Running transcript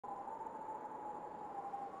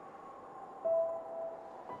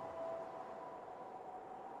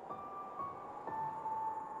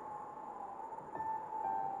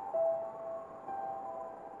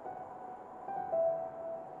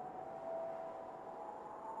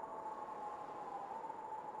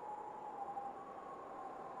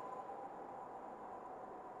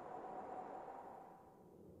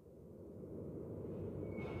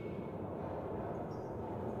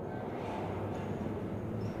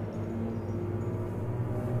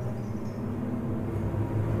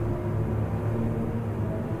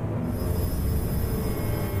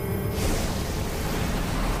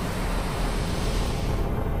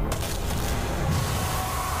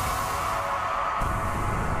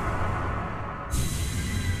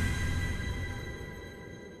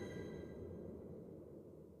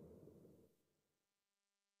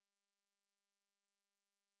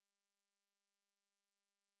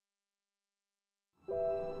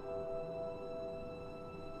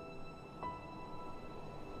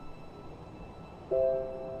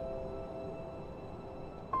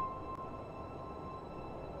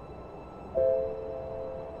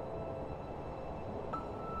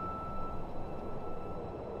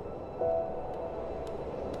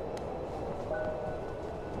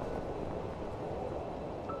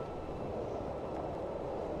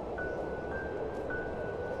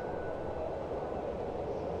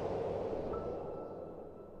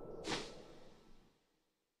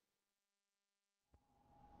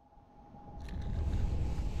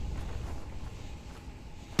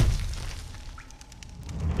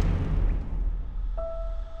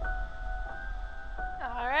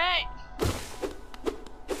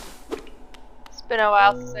been a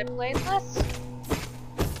while since I played this.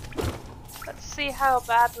 Let's see how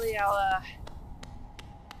badly I'll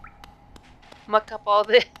muck up all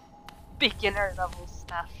the beginner level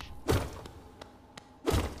stuff.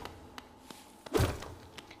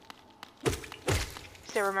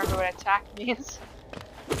 Still remember what attack means.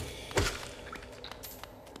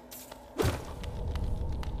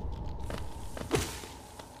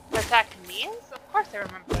 What attack means? Of course I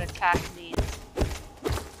remember what attack means.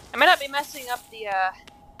 I may not be messing up the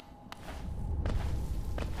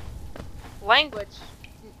language.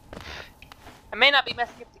 I may not be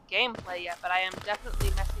messing up the gameplay yet, but I am definitely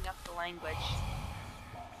messing up the language.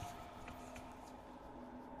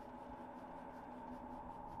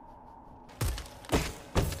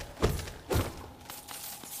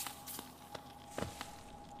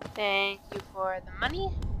 Thank you for the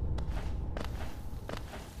money.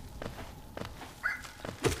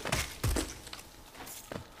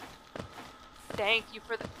 Thank you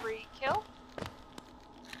for the free kill.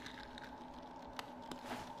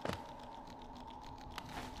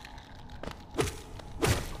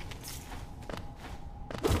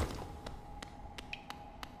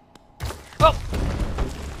 Oh!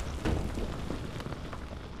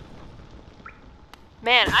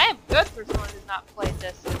 Man, I am good for someone who's not played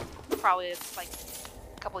this in probably like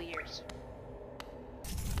a couple years.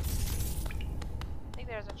 I think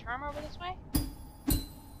there's a charm over this way.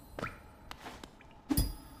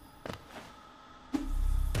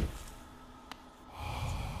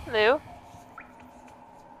 Hello.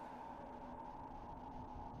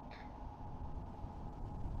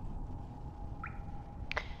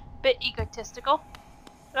 Bit egotistical,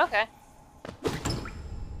 but okay.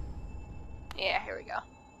 Yeah, here we go.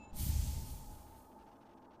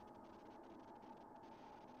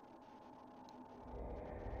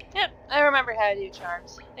 Yep, I remember how to do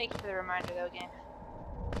charms. Thank you for the reminder though, game.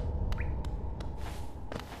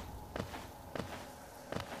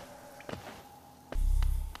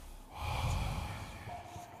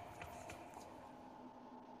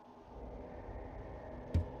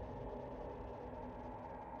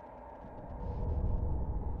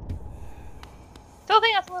 Still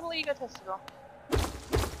think that's a little egotistical.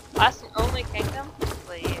 Last and only kingdom?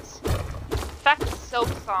 Please. The fact that Silk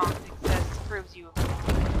Song exists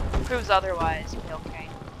proves otherwise, Pale King.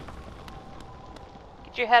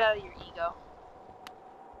 Get your head out of your ego.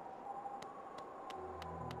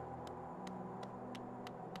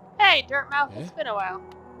 Hey, Dirtmouth, it's been a while.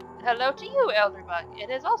 Hello to you, Elderbug. It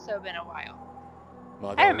has also been a while.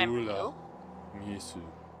 I remember you.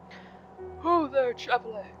 Oh there,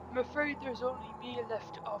 traveler. I'm afraid there's only me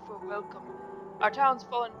left to offer welcome. Our town's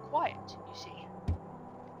fallen quiet, you see.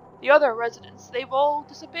 The other residents, they've all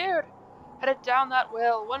disappeared. Headed down that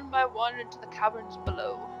well, one by one, into the caverns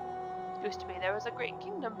below. It used to be there was a great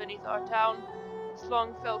kingdom beneath our town. It's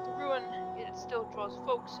long fell to ruin, yet it still draws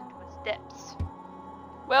folks into its depths.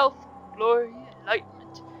 Wealth, glory,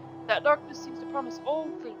 enlightenment. That darkness seems to promise all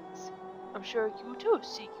things. I'm sure you too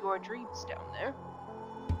seek your dreams down there.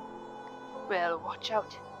 Well, watch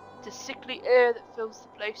out. It's a sickly air that fills the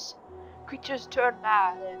place. Creatures turn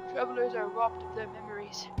mad, and travelers are robbed of their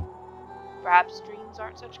memories. Perhaps dreams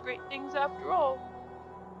aren't such great things after all.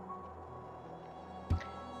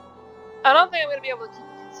 I don't think I'm going to be able to keep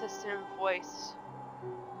a consistent voice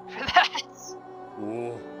for that.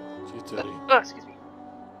 Oh, excuse me.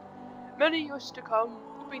 Many used to come,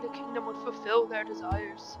 hoping the kingdom would fulfill their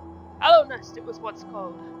desires. Hallownest it was once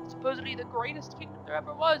called, supposedly the greatest kingdom there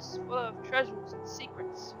ever was, full of treasures and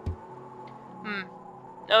secrets.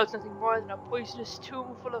 Now it's nothing more than a poisonous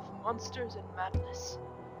tomb full of monsters and madness.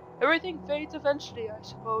 Everything fades eventually, I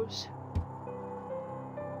suppose.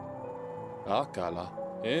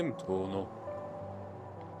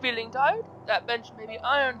 Feeling tired? That bench may be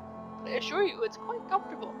iron, but I assure you it's quite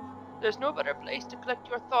comfortable. There's no better place to collect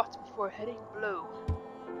your thoughts before heading below.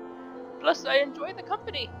 Plus, I enjoy the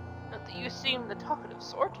company. Not that you seem the talkative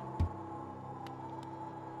sort.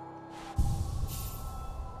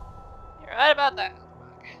 You're right about that,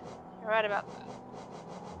 You're right about that.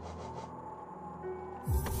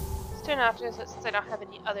 Let's turn off this since I don't have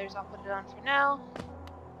any others. I'll put it on for now.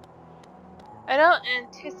 I don't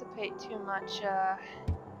anticipate too much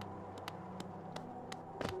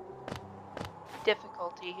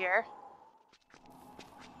difficulty here.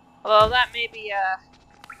 Although that may be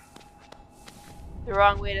the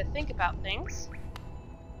wrong way to think about things.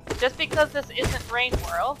 Just because this isn't Rain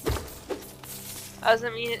World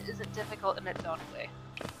doesn't mean it isn't difficult in its own way.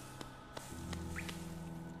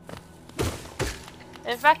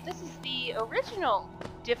 In fact, this is the original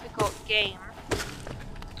difficult game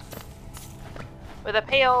with a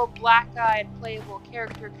pale, black-eyed, playable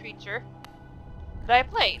character creature that I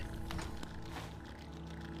played.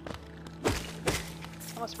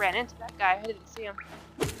 Almost ran into that guy. I didn't see him.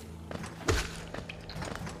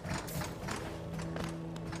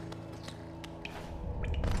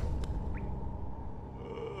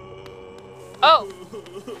 Oh!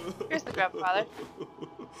 Here's the grandfather.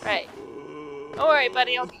 Right. Don't worry,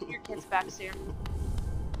 buddy. I'll get your kids back soon.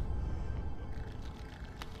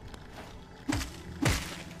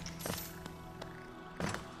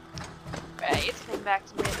 Right, it's coming back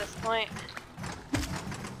to me at this point.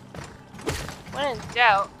 When in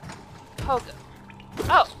doubt, Pogo.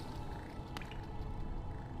 Oh!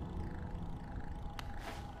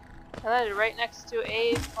 I landed right next to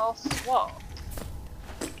a false wall.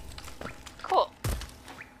 Cool.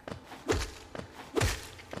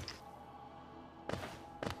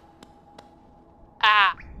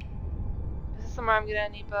 Ah! This is somewhere I'm gonna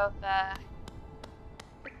need both the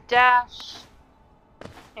dash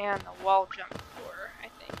and the wall jump for, I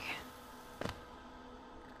think.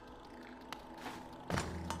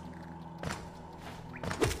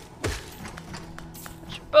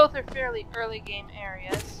 Which both are fairly early game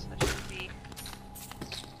areas, so it shouldn't be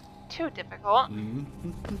too difficult.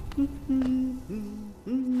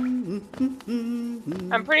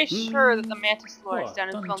 I'm pretty sure that the mantis lords down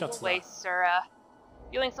in Fungal Wastes are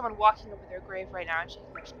feeling someone walking over their grave right now and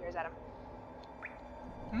shaking their spears at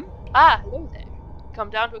him. Ah, hello there. Come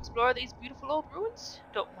down to explore these beautiful old ruins?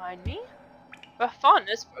 Don't mind me. A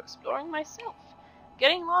fondness for exploring myself.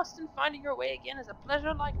 Getting lost and finding your way again is a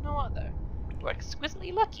pleasure like no other. We're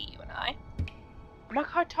exquisitely lucky, you and I. I'm a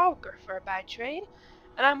cartographer by trade,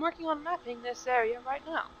 and I'm working on mapping this area right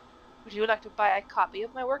now. Would you like to buy a copy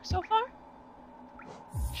of my work so far?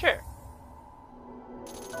 Sure.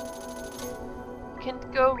 Can't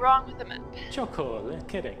go wrong with a map.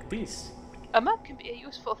 A map can be a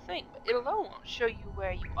useful thing, but it alone won't show you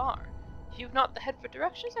where you are. If you've not the head for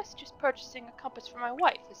directions, I suggest purchasing a compass for my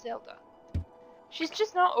wife, Zelda. She's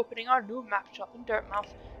just now opening our new map shop in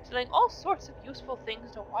Dirtmouth, selling all sorts of useful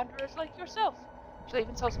things to wanderers like yourself. She'll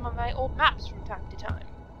even sell some of my old maps from time to time.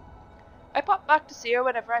 I pop back to see her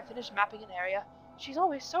whenever I finish mapping an area. She's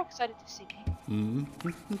always so excited to see me.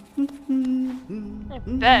 I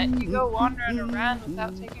bet you go wandering around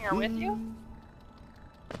without taking her with you?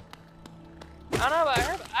 I don't know about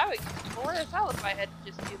her, but I would get bored as hell if I had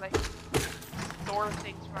to just do, like, store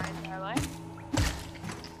things for my entire life.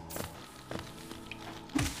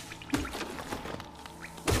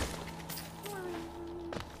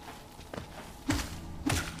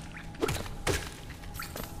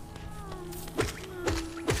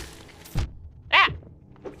 Ah!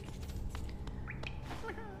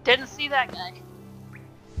 Didn't see that guy.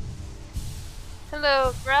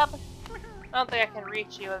 Hello, grub. I don't think I can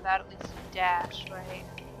reach you without at least a dash, right?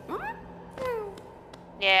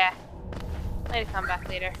 Yeah. I need to come back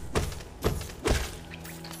later.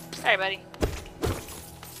 Sorry, buddy.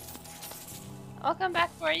 I'll come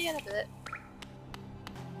back for you in a bit.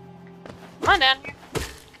 Come on down here.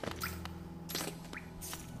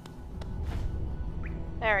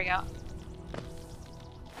 There we go.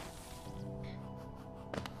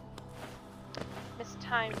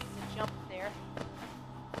 Mistimed the jump there.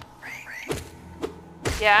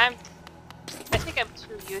 Yeah, I think I'm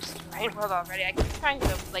too used to Rain World already. I keep trying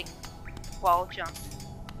to, like, wall jump.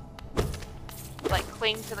 Like,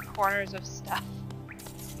 cling to the corners of stuff.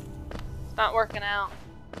 It's not working out.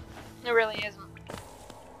 It really isn't.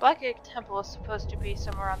 Black Egg Temple is supposed to be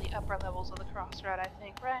somewhere on the upper levels of the crossroad, I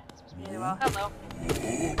think, right? It's supposed to be well. Hello.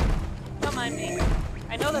 Don't mind me.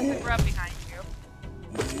 I know there's a grub behind you.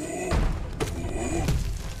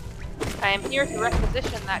 I am here to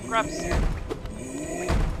requisition that grub, sir.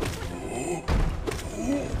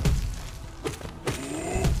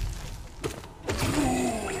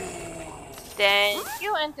 Thank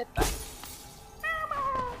you and goodbye.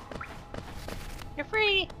 You're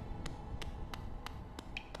free!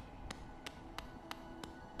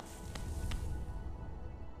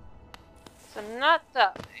 So not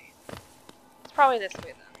that way. It's probably this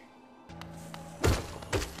way then.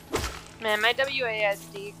 Man, my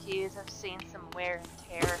WASD keys have seen some wear and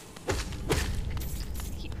tear.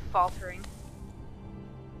 I keep faltering.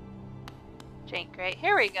 Which ain't great.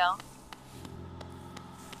 Here we go.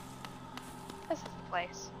 This is the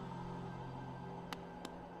place.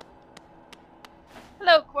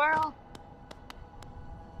 Hello, Quirrell.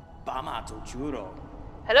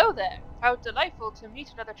 Hello there. How delightful to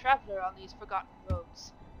meet another traveler on these forgotten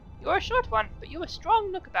roads. You're a short one, but you've a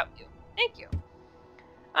strong look about you. Thank you.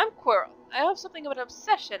 I'm Quirrell. I have something of an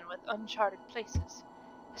obsession with uncharted places.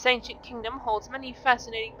 This ancient kingdom holds many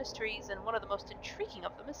fascinating mysteries, and one of the most intriguing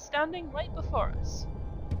of them is standing right before us.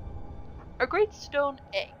 A great stone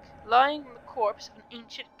egg, lying on the corpse of an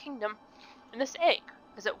ancient kingdom. And this egg,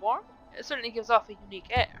 is it warm? It certainly gives off a unique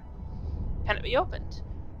air. Can it be opened?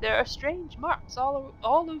 There are strange marks all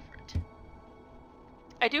over it.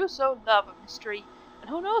 I do so love a mystery, and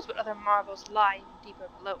who knows what other marvels lie even deeper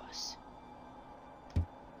below us.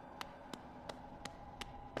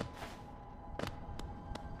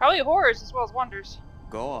 Probably horrors as well as wonders.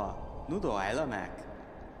 Goa, nu do Isla Mac.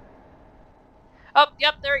 Oh,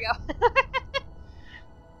 yep, there we go.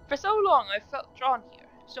 For so long I felt drawn here.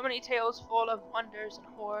 So many tales full of wonders and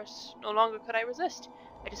horrors. No longer could I resist.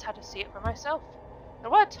 I just had to see it for myself.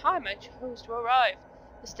 And what a time I chose to arrive.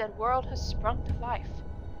 This dead world has sprung to life.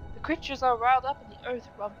 The creatures are riled up and the earth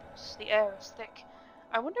rumbles. The air is thick.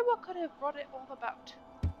 I wonder what could have brought it all about.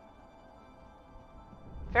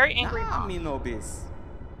 Very angry mom. Me nobis.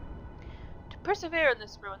 To persevere in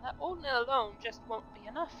this ruin, that old nail alone just won't be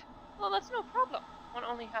enough. Well, that's no problem. One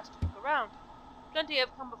only has to look around. Plenty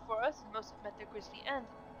have come before us, and most have met their grisly end.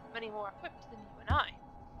 Many more equipped than you and I.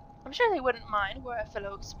 I'm sure they wouldn't mind were a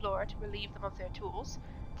fellow explorer to relieve them of their tools.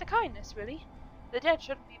 It's a kindness, really. The dead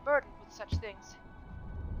shouldn't be burdened with such things.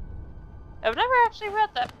 I've never actually read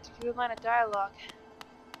that particular line of dialogue.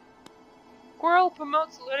 Squirrel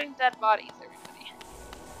promotes looting dead bodies, everybody.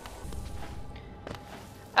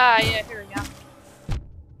 Ah, yeah, here we go.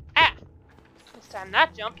 Ah! This time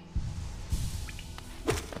not jump.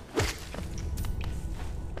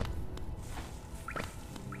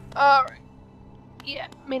 Alright. Yeah,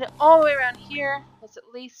 made it all the way around here. Let's at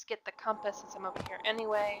least get the compass since I'm over here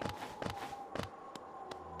anyway.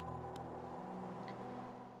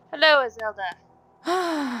 Hello, Zelda.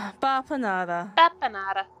 Bapanada.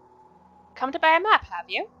 Bapanada. Come to buy a map, have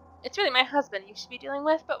you? It's really my husband you should be dealing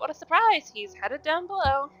with, but what a surprise! He's headed down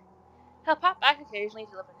below. He'll pop back occasionally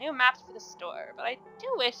to deliver new maps for the store, but I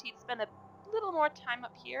do wish he'd spend a little more time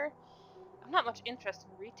up here. I'm not much interested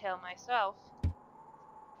in retail myself.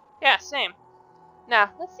 Yeah, same.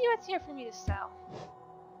 Now, let's see what's here for me to sell.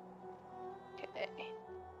 Okay.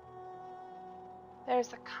 There's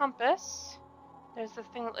the compass. There's the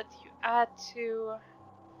thing that lets you add to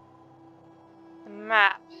the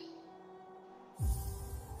map.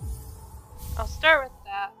 I'll start with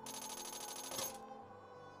that.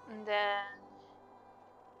 And then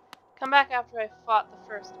come back after I fought the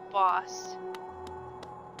first boss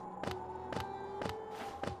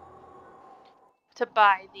to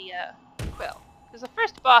buy the quill. Because the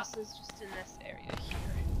first boss is just in this area here.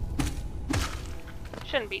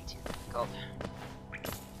 Shouldn't be too difficult.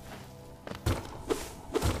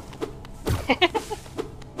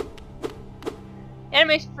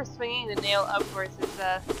 Animation for swinging the nail upwards is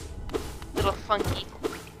a little funky.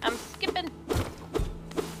 I'm skipping.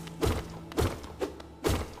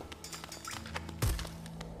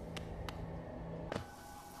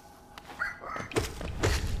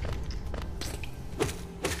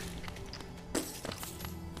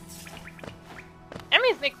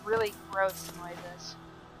 Enemies make really gross noises.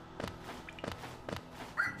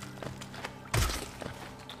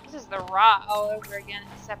 This is the rot all over again,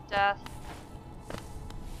 except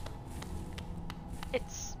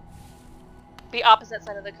it's the opposite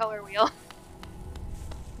side of the color wheel.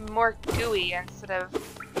 More gooey instead of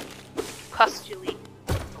pustuley.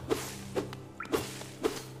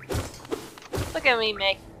 Look at me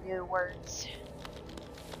making new words.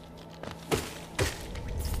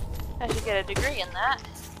 I should get a degree in that.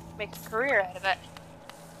 Make a career out of it.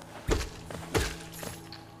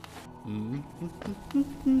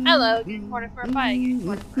 Hello, get quarter for a pie, get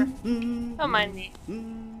quarter for... Don't mind me.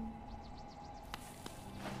 I'm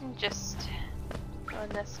just going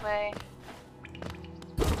this way.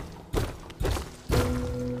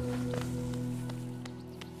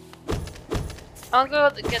 I'll go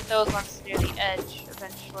get those ones near the edge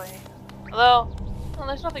eventually. Although, well,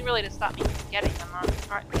 there's nothing really to stop me from getting them on.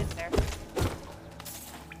 Alright, is there?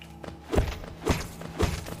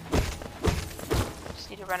 Just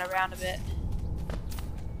need to run around a bit.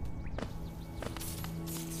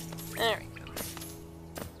 There we go.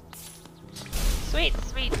 Sweet,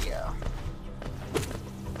 sweet Joe.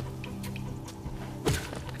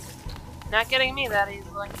 Not getting me that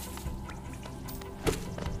easily.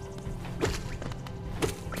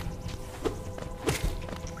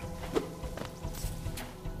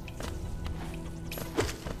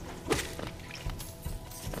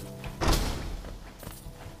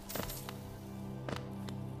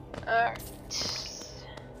 Alright.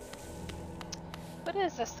 What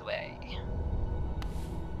is this way?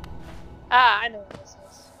 Ah, I know what this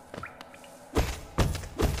is.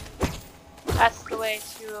 That's the way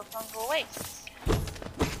to fungal wastes.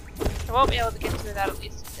 I won't be able to get through that at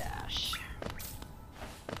least a dash.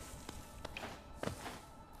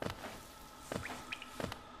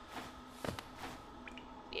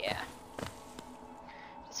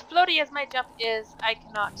 floaty as my jump is, I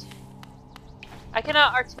cannot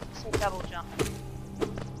artificial double jump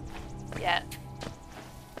yet.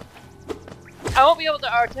 I won't be able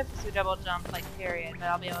to artificially double jump, like, period, but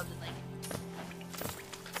I'll be able to, like,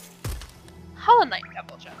 Hollow Knight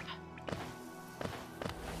double jump.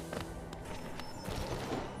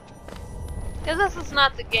 Because this is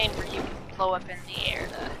not the game where you can blow up in the air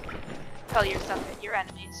to tell yourself at your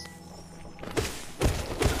enemies.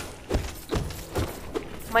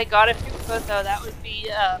 Oh my god, if you could though, that would be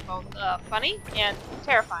both funny and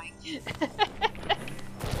terrifying.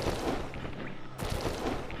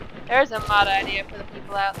 There's a mod idea for the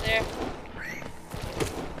people out there.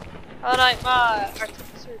 Hollow Knight mod,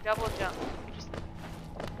 artificial double jump. Just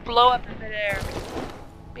blow up in midair.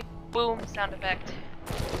 Big boom sound effect.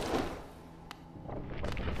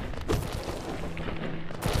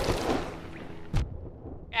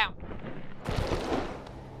 Ow.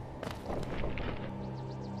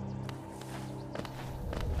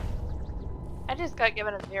 I just got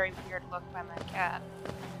given a very weird look by my cat.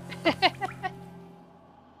 Let's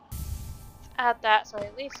add that so I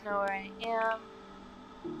at least know where I am.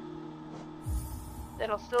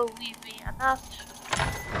 That'll still leave me enough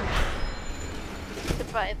to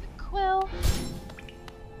buy the quill.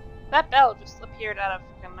 That bell just appeared out of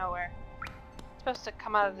fucking nowhere. It's supposed to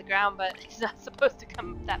come out of the ground, but it's not supposed to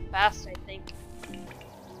come that fast, I think.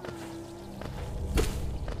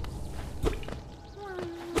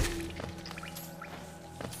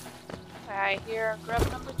 I hear grub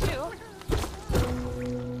number 2.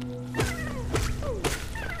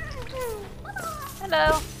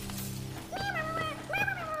 Hello.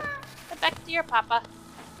 Get back to your papa.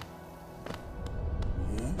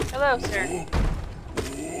 Hello, sir.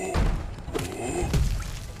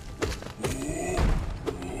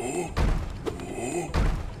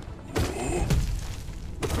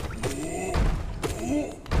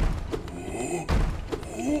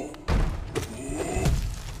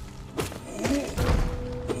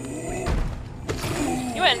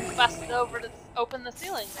 You went and busted over to open the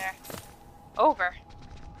ceiling there. Over.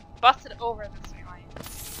 Busted over the ceiling.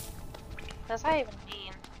 What does that even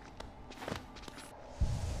mean?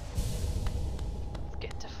 Let's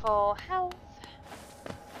get to full health.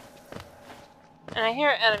 And I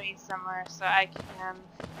hear enemies somewhere, so I can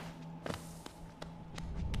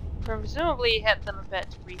presumably hit them a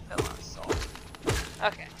bit to refill on soul.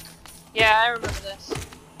 Okay. Yeah, I remember this.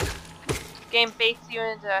 Game baits you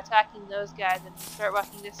into attacking those guys and you start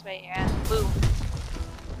walking this way and boom.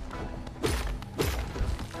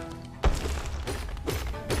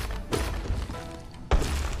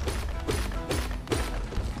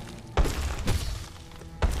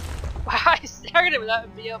 Wow, I started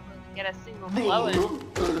without being able to get a single blow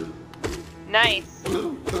in. Nice.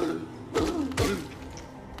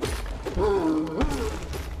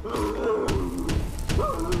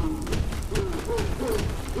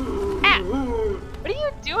 What are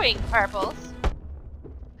you doing, Purples?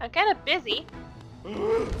 I'm kind of busy. In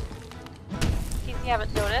case you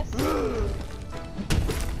haven't noticed.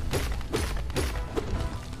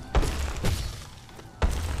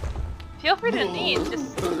 Feel free to leave,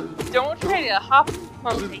 just don't try to hop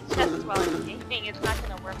on my chest while I'm gaming, it's not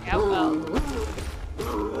gonna work out well.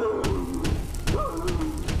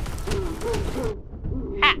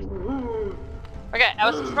 Ha! Okay, I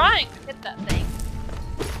was trying to hit that thing.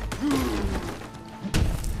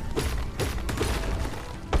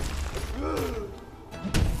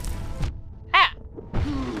 Ha!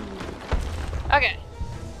 Okay.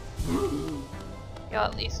 Kill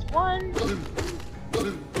at least one.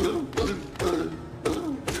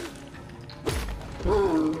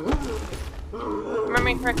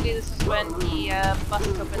 Remembering correctly, this is when he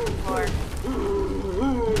busts open the floor.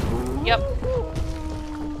 Yep.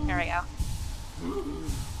 There we go.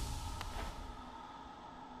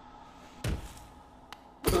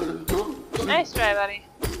 Nice try, buddy.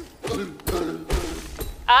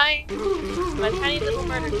 I'm a tiny little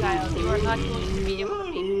murder child. You are not going to be able to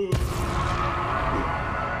beat me.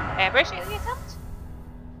 I appreciate the attempt,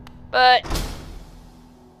 but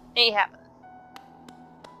ain't happening.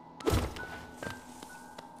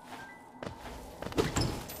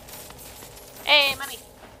 Hey, money!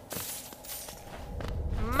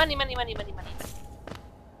 Money, money, money, money, money.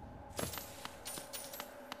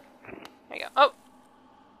 There you go. Oh!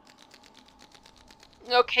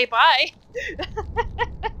 Okay, bye! Did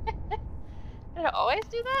I always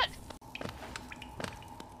do that?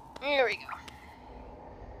 Here we go.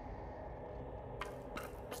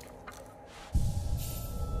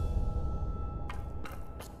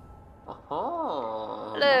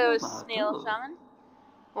 Oh, hello, snail shaman.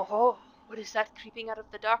 Oh, what is that creeping out of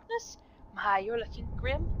the darkness? My, you're looking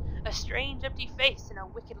grim. a strange empty face and a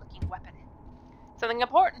wicked-looking weapon. Something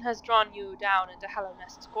important has drawn you down into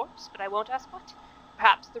Hallownest's corpse, but I won't ask what.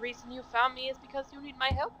 Perhaps the reason you found me is because you need my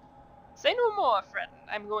help? Say no more, friend.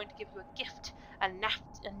 I'm going to give you a gift, a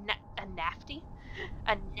nasty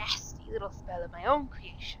little spell of my own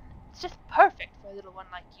creation. It's just perfect for a little one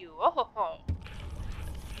like you. Oh ho ho.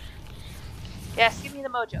 Yes, give me the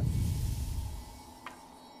mojo.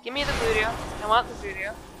 Give me the voodoo. I want the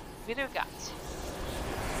voodoo. Voodoo guts.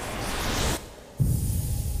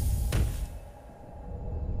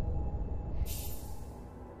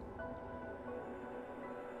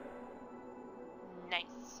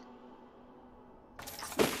 Nice.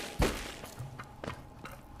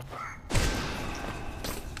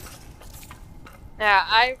 Now,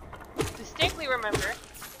 I distinctly remember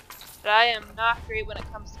that I am not great when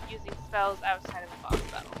it comes to using spells outside of a boss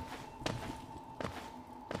battle.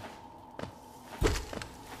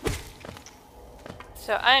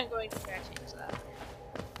 So I am going to try to change that.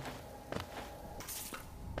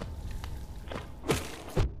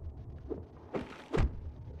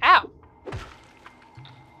 Ow!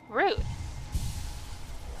 Rude.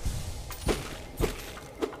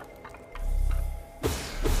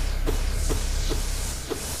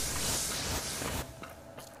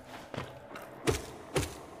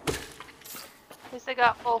 At least I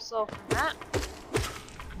got full soul from that.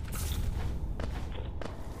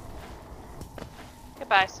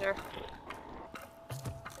 Goodbye, sir.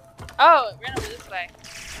 Oh, it ran over this way.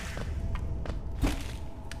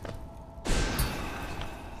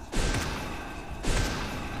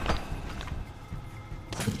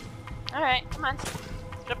 Alright, come on.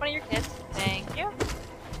 Split up one of your kids. Thank you.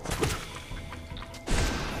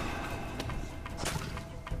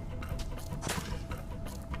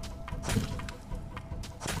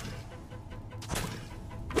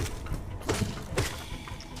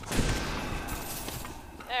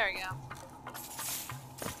 There we go.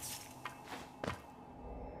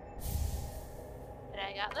 And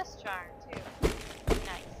I got this charm too.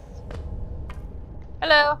 Nice.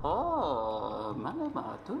 Hello. Oh,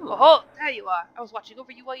 Mama, too. Oh, there you are. I was watching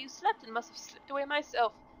over you while you slept and must have slipped away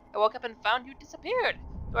myself. I woke up and found you disappeared.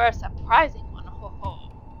 You are a surprising one. Ho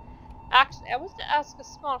ho. Actually, I was to ask a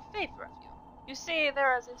small favor of you. You see,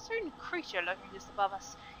 there is a certain creature lurking just above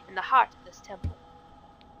us in the heart of this temple.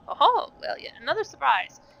 Oh, well, yet another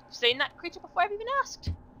surprise. You've seen that creature before I've even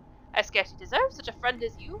asked. I scarcely deserve such a friend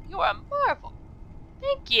as you. You are a marvel.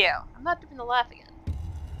 Thank you. I'm not doing the laugh again.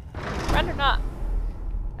 Friend or not.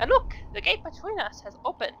 And look, the gate between us has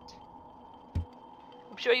opened.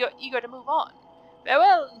 I'm sure you're eager to move on.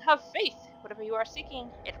 Farewell and have faith. Whatever you are seeking,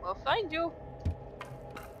 it will find you.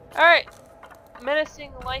 Alright.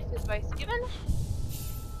 Menacing life advice given.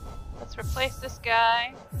 Let's replace this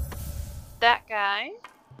guy. That guy.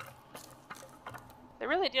 I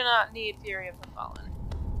really do not need Fury of the Fallen.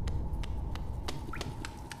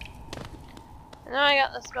 And now I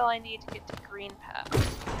got the spell I need to get to Green Path.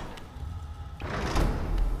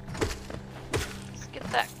 Let's get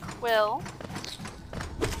that quill.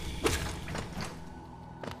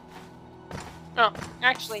 Oh,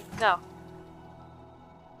 actually, no.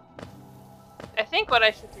 I think what I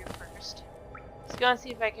should do first is go and see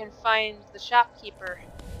if I can find the shopkeeper.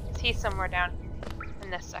 Because he's somewhere down here in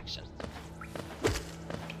this section.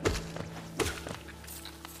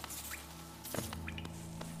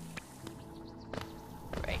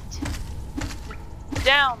 Right.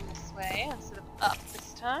 Down this way instead of up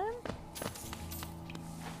this time.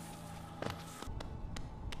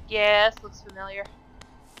 Yes, looks familiar.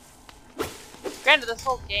 Granted, this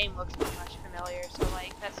whole game looks pretty much familiar, so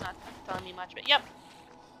like, that's not telling me much, but yep.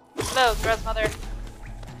 Hello, Dress Mother.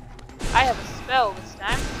 I have a spell this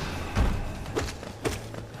time.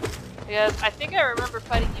 Because I think I remember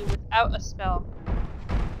fighting you without a spell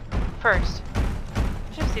first.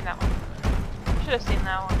 Should have seen that one. Should have seen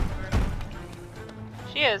that one.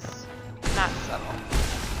 She is not subtle.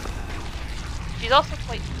 She's also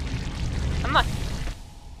quite unlucky.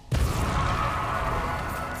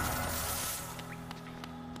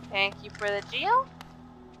 Thank you for the Geo.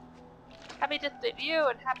 Happy death day to you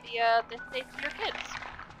and happy death day to your kids.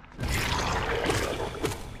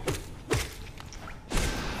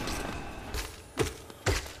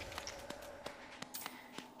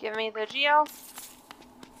 Give me the Geo.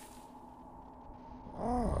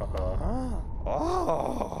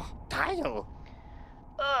 Title.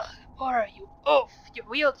 Ugh, Bora, you oaf. You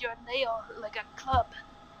wield your nail like a club.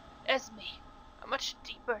 Esme, how much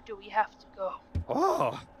deeper do we have to go?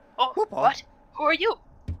 Oh, Oh, what? Who are you?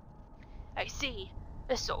 I see.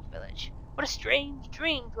 The Soul Village. What a strange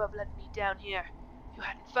dream to have led me down here. If you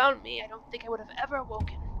hadn't found me, I don't think I would have ever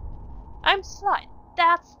woken. I'm Slide.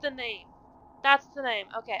 That's the name. That's the name.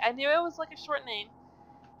 Okay, I knew it was like a short name.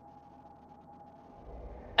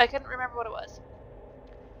 I couldn't remember what it was.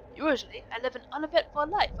 Usually, I live an uneventful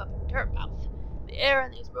life up in Dirtmouth. The air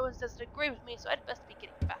in these ruins doesn't agree with me, so I'd best be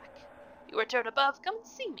getting back. If you return above, come and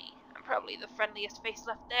see me. I'm probably the friendliest face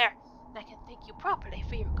left there, and I can thank you properly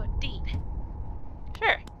for your good deed.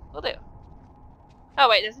 Sure, will do. Oh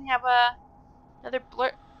wait, doesn't he have another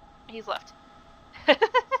blur? He's left.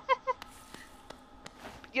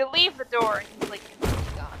 You leave the door and he's like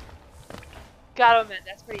completely gone. Gotta admit,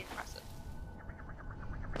 that's pretty impressive.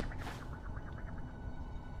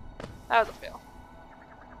 That was a fail.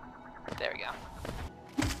 There we go.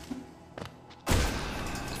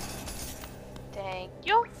 Thank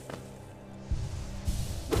you.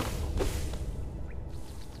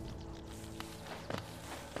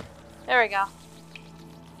 There we go.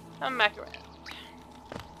 Come back around.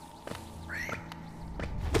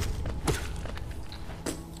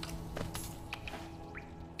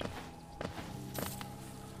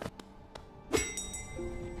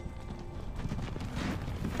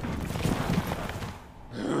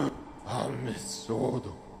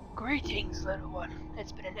 Greetings, little one.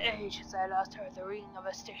 It's been an age since I last heard the ringing of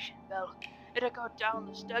a station bell. It echoed down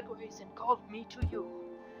the stagways and called me to you.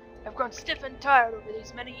 I've grown stiff and tired over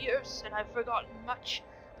these many years, and I've forgotten much.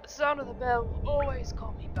 The sound of the bell will always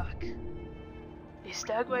call me back. These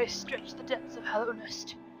stagways stretch the depths of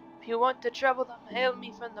Hallownest. If you want to travel them, hail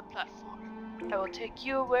me from the platform. I will take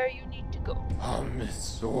you where you need to go.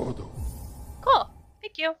 Cool.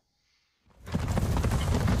 Thank you.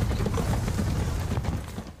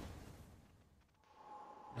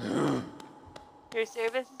 Your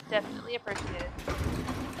service is definitely appreciated.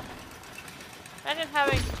 Imagine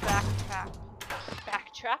having to backtrack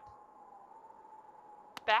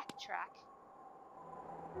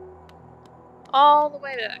all the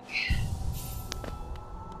way back.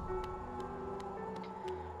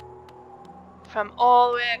 From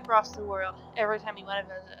all the way across the world, every time you want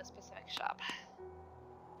to visit a specific shop.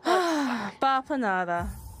 Bapanada.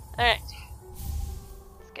 Alright.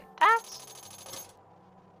 Let's get that.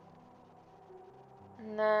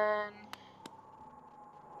 And then...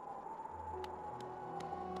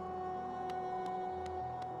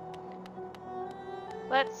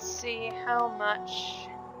 let's see how much...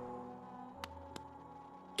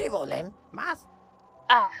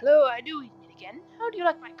 Ah, hello, I do eat it again. How do you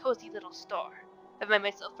like my cozy little store? I've made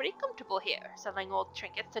myself pretty comfortable here, selling old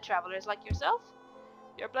trinkets to travelers like yourself.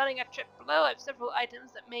 If you're planning a trip below, I have several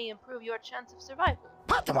items that may improve your chance of survival.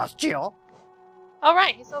 Oh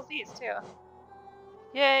right, he sells these too.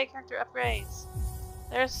 Yay, character upgrades.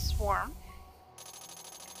 There's Swarm.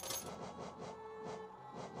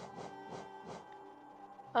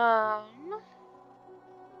 I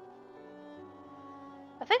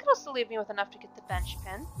think it'll still leave me with enough to get the bench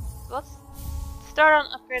pin. So let's start on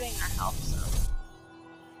upgrading our health zone.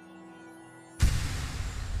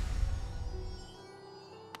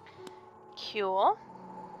 Cool.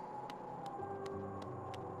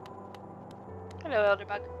 Hello,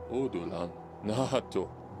 Elderbug.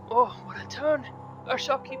 Oh, what a turn! Our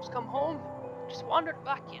shopkeep's come home. Just wandered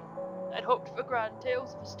back in. I'd hoped for grand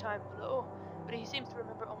tales of his time below, but he seems to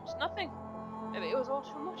remember almost nothing. Maybe it was all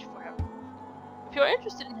too much for him. If you're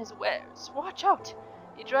interested in his wares, watch out!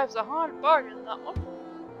 He drives a hard bargain, that one.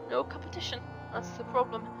 No competition, that's the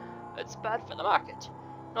problem. It's bad for the market.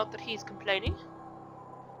 Not that he's complaining.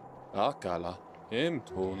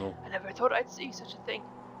 I never thought I'd see such a thing.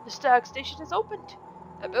 The Stag Station has opened.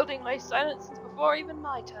 A building lay silent since before even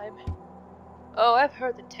my time. Oh, I've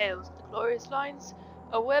heard the tales of the glorious lines.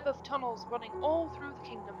 A web of tunnels running all through the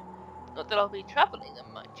kingdom. Not that I'll be travelling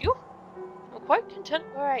them, mind you. I'm quite content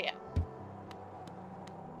where I am.